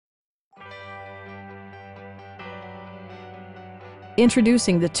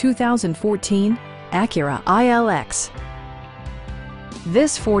Introducing the 2014 Acura ILX.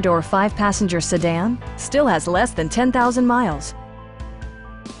 This four-door, five-passenger sedan still has less than 10,000 miles.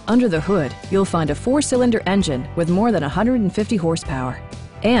 Under the hood, you'll find a four-cylinder engine with more than 150 horsepower.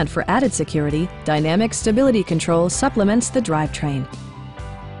 And for added security, dynamic stability control supplements the drivetrain.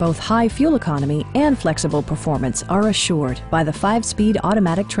 Both high fuel economy and flexible performance are assured by the 5-speed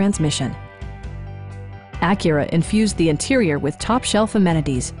automatic transmission. Acura infused the interior with top-shelf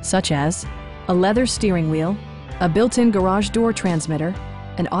amenities such as a leather steering wheel, a built-in garage door transmitter,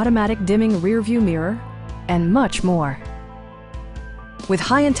 an automatic dimming rear-view mirror, and much more. With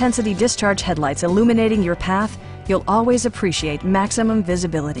high-intensity discharge headlights illuminating your path, you'll always appreciate maximum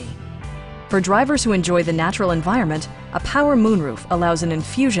visibility. For drivers who enjoy the natural environment, a power moonroof allows an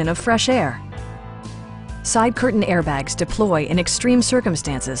infusion of fresh air. Side curtain airbags deploy in extreme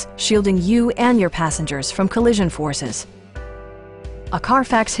circumstances, shielding you and your passengers from collision forces. A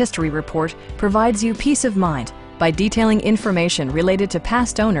Carfax history report provides you peace of mind by detailing information related to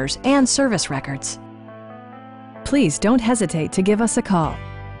past owners and service records. Please don't hesitate to give us a call.